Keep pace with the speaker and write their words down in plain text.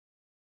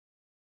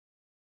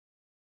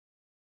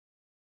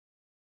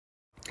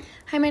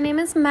Hi, my name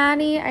is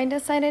Maddie. I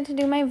decided to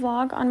do my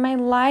vlog on my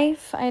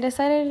life. I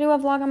decided to do a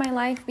vlog on my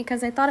life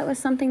because I thought it was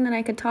something that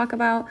I could talk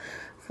about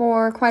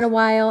for quite a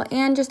while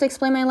and just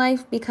explain my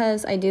life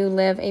because I do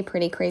live a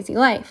pretty crazy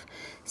life.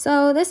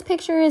 So this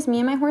picture is me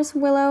and my horse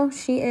Willow.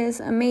 She is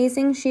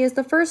amazing. She is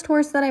the first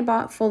horse that I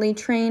bought fully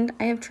trained.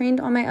 I have trained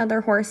all my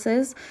other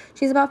horses.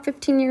 She's about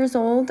 15 years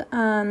old.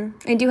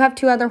 I do have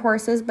two other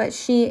horses, but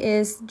she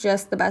is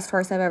just the best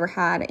horse I've ever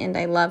had and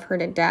I love her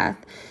to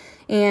death.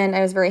 And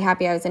I was very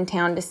happy I was in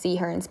town to see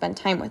her and spend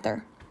time with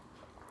her.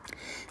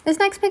 This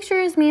next picture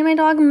is me and my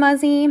dog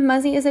Muzzy.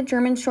 Muzzy is a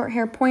German short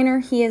hair pointer.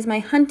 He is my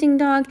hunting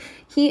dog.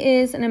 He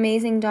is an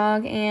amazing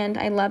dog and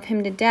I love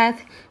him to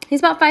death. He's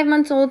about 5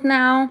 months old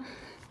now.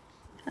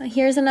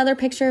 Here's another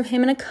picture of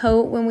him in a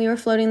coat when we were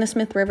floating the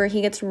Smith River.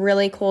 He gets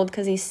really cold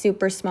because he's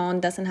super small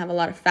and doesn't have a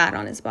lot of fat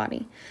on his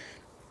body.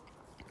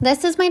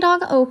 This is my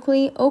dog,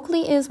 Oakley.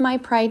 Oakley is my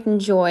pride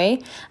and joy.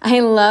 I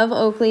love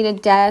Oakley to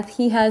death.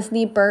 He has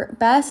the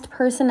best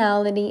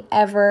personality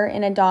ever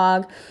in a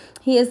dog.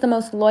 He is the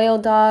most loyal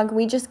dog.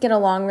 We just get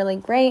along really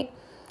great,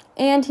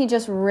 and he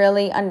just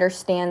really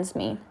understands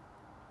me.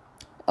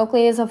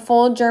 Oakley is a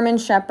full German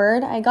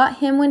Shepherd. I got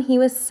him when he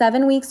was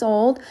 7 weeks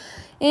old,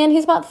 and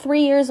he's about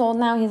 3 years old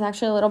now. He's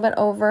actually a little bit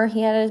over.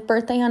 He had his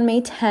birthday on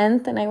May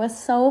 10th, and I was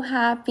so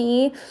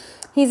happy.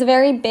 He's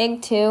very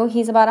big too.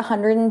 He's about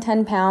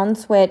 110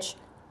 pounds, which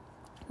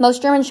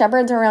most German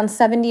Shepherds are around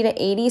 70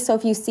 to 80. So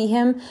if you see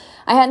him,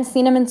 I hadn't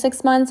seen him in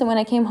 6 months. And when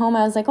I came home,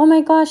 I was like, oh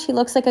my gosh, he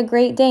looks like a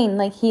Great Dane.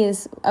 Like he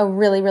is a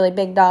really, really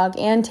big dog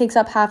and takes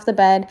up half the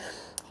bed.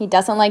 He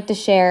doesn't like to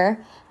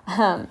share.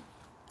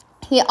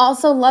 He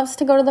also loves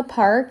to go to the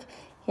park.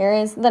 Here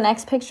is the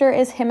next picture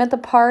is him at the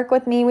park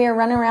with me. We are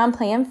running around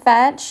playing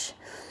fetch.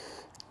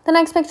 The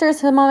next picture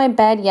is him on my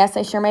bed. Yes,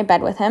 I share my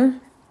bed with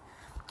him.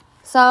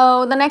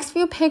 So the next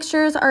few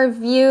pictures are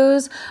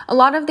views. A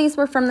lot of these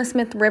were from the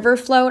Smith River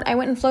float. I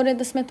went and floated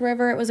the Smith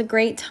River. It was a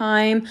great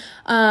time.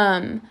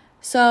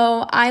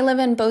 So I live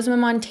in Bozeman,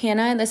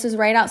 Montana. This is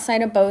right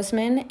outside of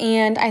Bozeman.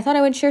 And I thought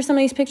I would share some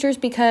of these pictures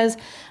because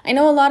I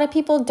know a lot of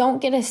people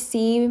don't get to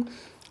see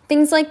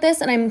things like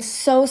this. And I'm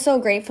so, so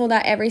grateful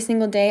that every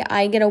single day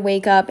I get to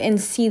wake up and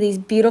see these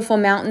beautiful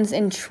mountains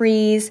and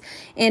trees.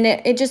 And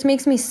it just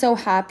makes me so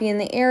happy.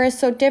 And the air is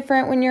so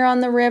different when you're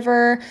on the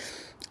river.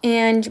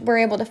 And we're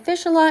able to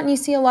fish a lot and you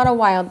see a lot of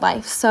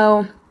wildlife.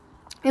 So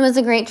it was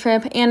a great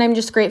trip and I'm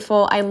just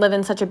grateful I live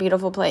in such a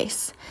beautiful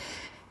place.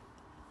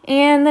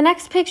 And the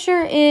next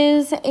picture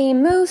is a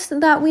moose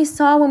that we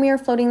saw when we were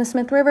floating the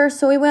Smith River.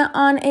 So we went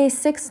on a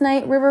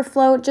 6-night river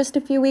float just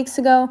a few weeks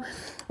ago.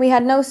 We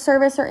had no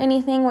service or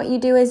anything. What you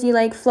do is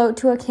you float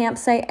to a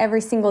campsite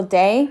every single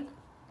day.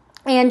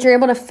 And you're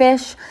able to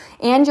fish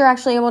and you're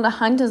actually able to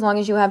hunt as long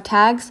as you have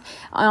tags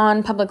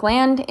on public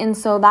land. And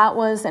so that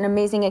was an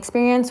amazing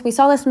experience. We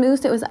saw this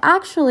moose. It was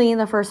actually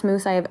the first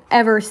moose I have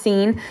ever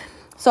seen.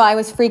 So I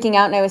was freaking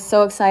out and I was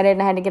so excited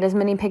and I had to get as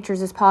many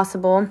pictures as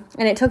possible.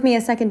 And it took me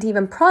a second to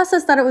even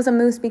process that it was a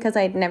moose because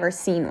I had never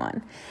seen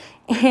one.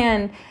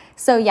 And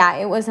so yeah,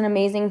 it was an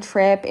amazing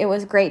trip. It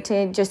was great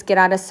to just get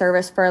out of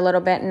service for a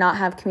little bit and not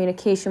have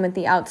communication with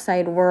the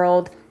outside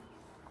world.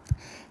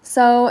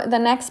 So the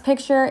next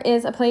picture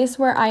is a place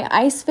where I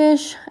ice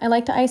fish. I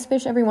like to ice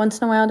fish every once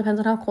in a while, depends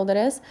on how cold it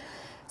is.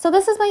 So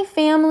this is my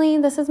family.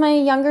 This is my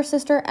younger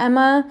sister,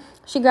 Emma.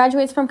 She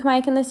graduates from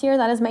Kamaikan this year.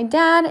 That is my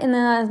dad, and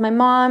then that is my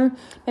mom.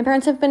 My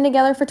parents have been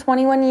together for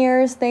 21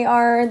 years. They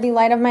are the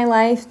light of my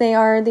life. They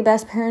are the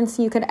best parents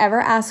you could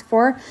ever ask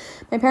for.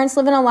 My parents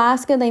live in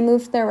Alaska. They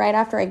moved there right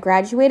after I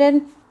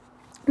graduated.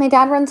 My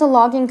dad runs a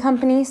logging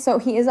company, so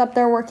he is up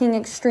there working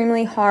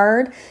extremely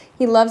hard.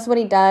 He loves what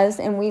he does,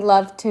 and we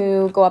love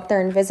to go up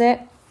there and visit.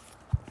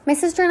 My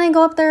sister and I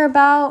go up there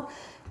about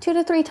 2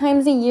 to 3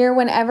 times a year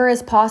whenever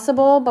is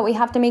possible, but we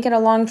have to make it a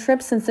long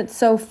trip since it's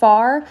so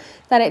far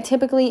that it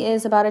typically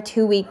is about a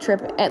 2-week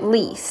trip at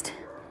least.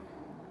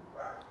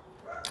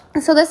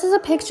 So this is a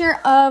picture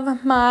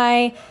of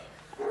my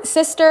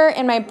sister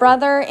and my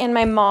brother and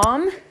my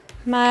mom.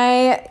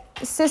 My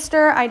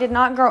sister I did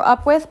not grow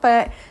up with,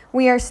 but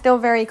we are still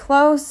very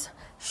close.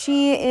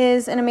 She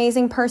is an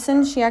amazing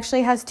person. She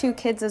actually has 2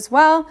 kids as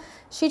well.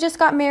 She just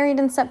got married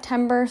in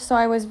September, so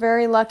I was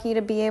very lucky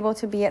to be able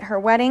to be at her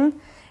wedding.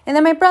 And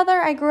then my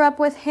brother, I grew up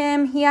with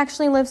him. He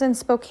actually lives in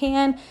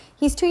Spokane.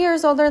 He's 2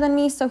 years older than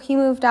me, so he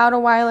moved out a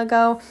while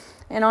ago.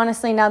 And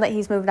honestly, now that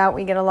he's moved out,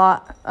 we get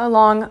along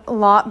a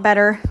lot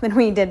better than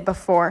we did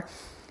before.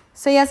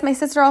 So yes, my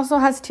sister also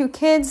has 2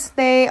 kids.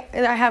 I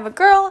have a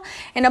girl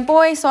and a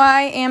boy, so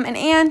I am an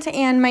aunt,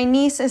 and my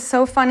niece is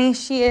so funny.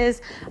 She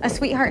is a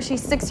sweetheart.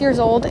 She's 6 years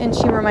old, and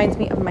she reminds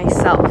me of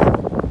myself.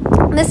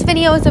 This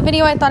video is a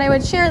video I thought I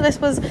would share. This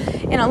was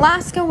in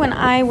Alaska when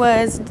I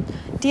was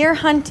deer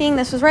hunting.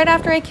 This was right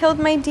after I killed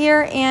my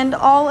deer, and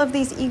all of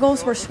these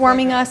eagles were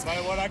swarming us.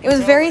 It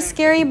was very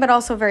scary, but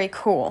also very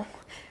cool.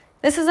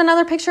 This is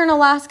another picture in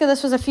Alaska.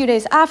 This was a few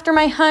days after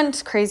my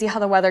hunt. Crazy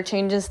how the weather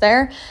changes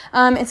there.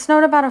 It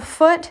snowed about a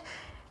foot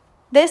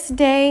this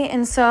day,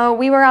 and so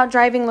we were out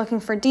driving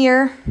looking for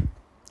deer.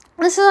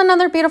 This is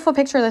another beautiful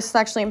picture. This is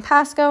actually in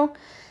Pasco.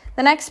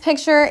 The next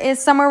picture is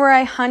somewhere where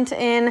I hunt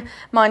in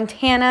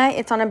Montana.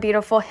 It's on a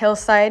beautiful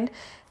hillside.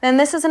 Then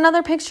this is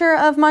another picture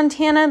of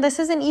Montana. This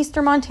is in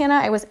eastern Montana.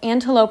 I was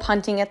antelope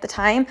hunting at the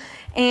time,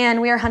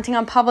 and we are hunting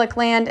on public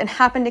land and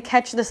happened to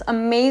catch this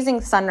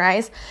amazing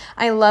sunrise.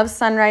 I love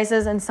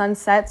sunrises and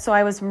sunsets, so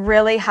I was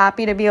really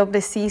happy to be able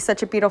to see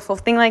such a beautiful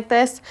thing like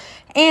this.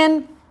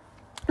 And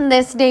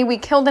this day we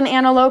killed an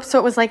antelope, so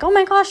it was like, oh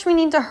my gosh, we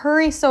need to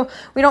hurry so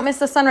we don't miss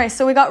the sunrise.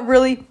 So we got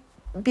really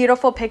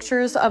beautiful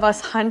pictures of us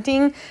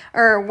hunting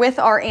or with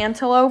our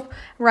antelope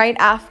right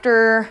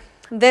after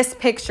this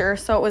picture,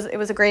 so it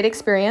was a great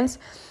experience.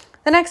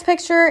 The next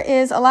picture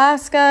is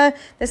Alaska.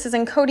 This is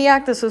in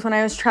Kodiak. This was when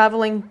I was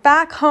traveling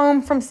back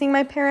home from seeing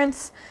my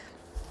parents.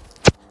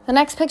 The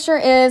next picture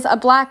is a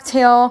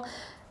blacktail.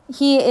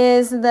 He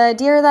is the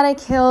deer that I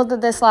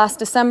killed this last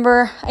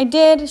December. I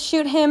did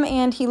shoot him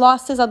and he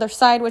lost his other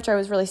side, which I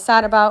was really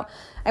sad about.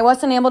 I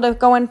wasn't able to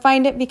go and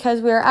find it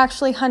because we were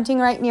actually hunting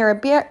right near a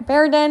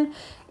bear den,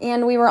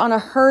 and we were on a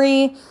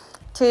hurry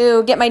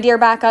to get my deer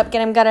back up,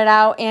 get him gutted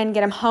out, and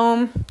get him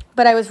home.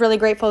 But I was really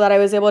grateful that I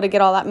was able to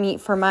get all that meat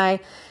for my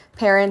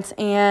parents,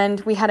 and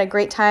we had a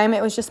great time.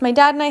 It was just my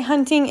dad and I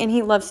hunting, and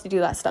he loves to do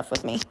that stuff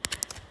with me.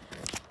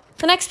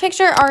 The next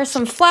picture are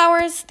some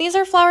flowers. These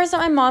are flowers that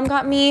my mom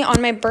got me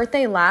on my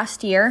birthday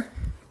last year.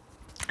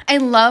 I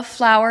love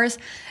flowers.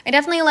 I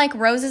definitely like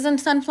roses and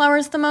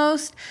sunflowers the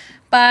most,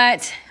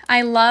 but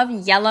I love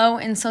yellow,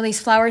 and so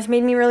these flowers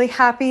made me really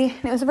happy.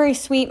 And it was very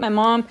sweet. My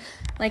mom,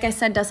 like I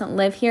said, doesn't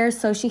live here,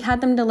 so she had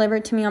them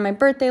delivered to me on my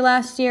birthday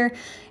last year,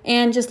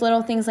 and just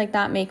little things like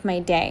that make my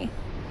day.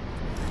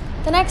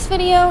 The next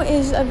video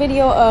is a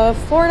video of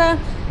Florida.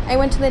 I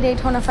went to the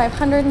Daytona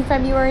 500 in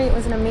February. It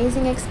was an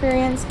amazing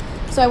experience.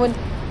 So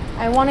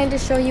I wanted to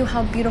show you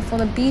how beautiful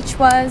the beach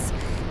was.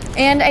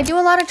 And I do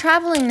a lot of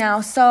traveling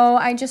now, so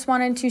I just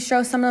wanted to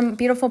show some of the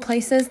beautiful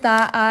places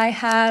that I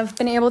have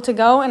been able to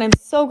go, and I'm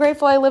so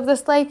grateful I live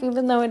this life,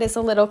 even though it is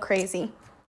a little crazy.